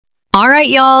All right,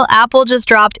 y'all, Apple just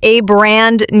dropped a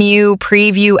brand new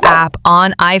preview app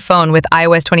on iPhone with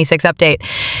iOS 26 update.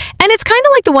 And it's kind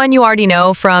of like the one you already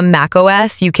know from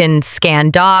macOS. You can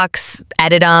scan docs,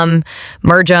 edit them,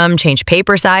 merge them, change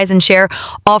paper size, and share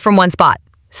all from one spot.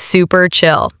 Super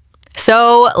chill.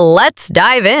 So let's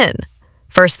dive in.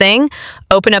 First thing,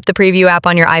 open up the preview app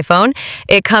on your iPhone.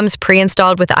 It comes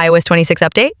pre-installed with the iOS 26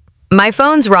 update. My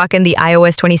phone's rocking the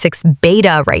iOS 26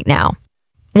 beta right now.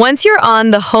 Once you're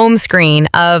on the home screen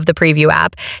of the preview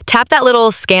app, tap that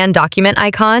little scan document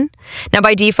icon. Now,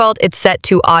 by default, it's set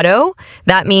to auto.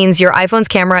 That means your iPhone's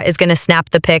camera is going to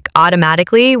snap the pic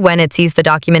automatically when it sees the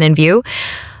document in view.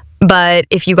 But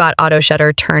if you got auto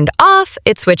shutter turned off,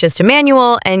 it switches to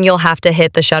manual and you'll have to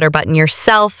hit the shutter button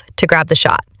yourself to grab the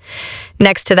shot.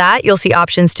 Next to that, you'll see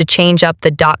options to change up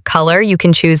the doc color. You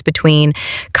can choose between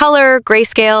color,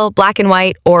 grayscale, black and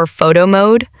white, or photo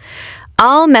mode.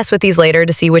 I'll mess with these later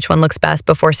to see which one looks best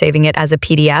before saving it as a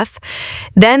PDF.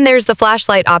 Then there's the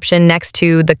flashlight option next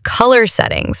to the color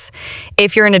settings.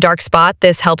 If you're in a dark spot,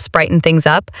 this helps brighten things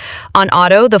up. On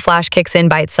auto, the flash kicks in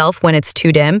by itself when it's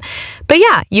too dim. But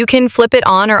yeah, you can flip it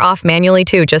on or off manually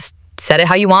too. Just set it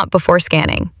how you want before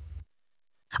scanning.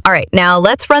 All right, now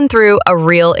let's run through a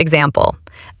real example.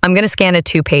 I'm going to scan a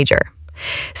 2-pager.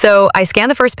 So I scan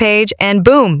the first page and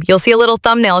boom, you'll see a little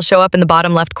thumbnail show up in the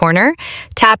bottom left corner.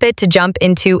 Tap it to jump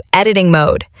into editing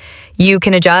mode. You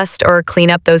can adjust or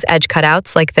clean up those edge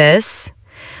cutouts like this.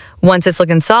 Once it's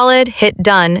looking solid, hit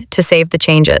done to save the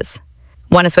changes.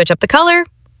 Want to switch up the color?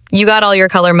 You got all your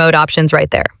color mode options right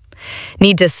there.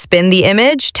 Need to spin the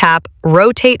image? Tap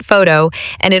rotate photo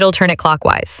and it'll turn it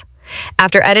clockwise.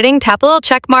 After editing, tap a little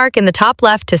check mark in the top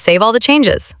left to save all the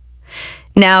changes.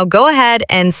 Now go ahead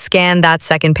and scan that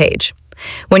second page.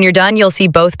 When you're done, you'll see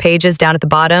both pages down at the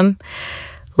bottom.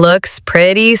 Looks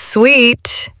pretty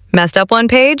sweet. Messed up one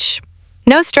page?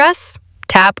 No stress.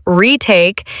 Tap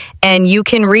retake and you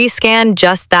can rescan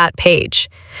just that page.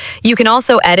 You can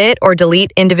also edit or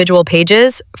delete individual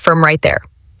pages from right there.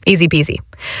 Easy peasy.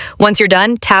 Once you're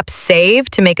done, tap save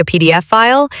to make a PDF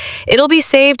file. It'll be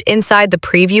saved inside the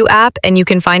preview app and you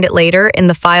can find it later in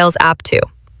the Files app too.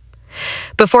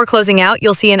 Before closing out,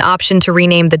 you'll see an option to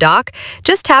rename the doc.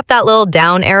 Just tap that little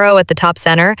down arrow at the top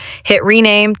center, hit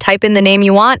rename, type in the name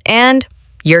you want, and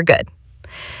you're good.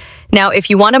 Now, if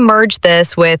you want to merge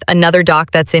this with another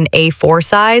doc that's in A4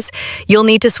 size, you'll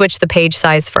need to switch the page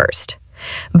size first.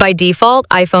 By default,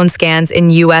 iPhone scans in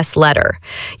US letter.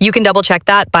 You can double check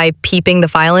that by peeping the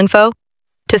file info.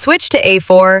 To switch to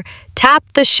A4, tap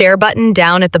the share button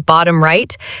down at the bottom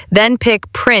right, then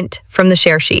pick print from the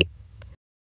share sheet.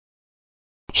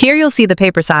 Here you'll see the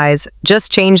paper size.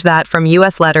 Just change that from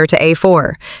US letter to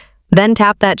A4. Then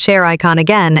tap that share icon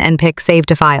again and pick Save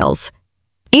to Files.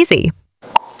 Easy.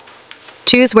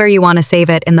 Choose where you want to save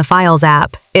it in the Files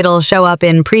app. It'll show up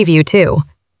in Preview too.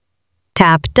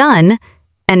 Tap Done,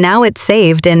 and now it's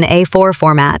saved in A4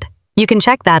 format. You can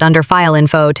check that under File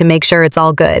Info to make sure it's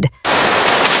all good.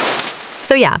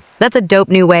 So yeah, that's a dope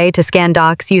new way to scan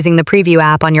docs using the Preview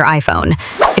app on your iPhone.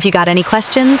 If you got any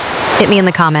questions, hit me in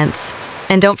the comments.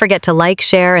 And don't forget to like,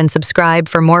 share, and subscribe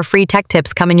for more free tech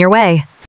tips coming your way.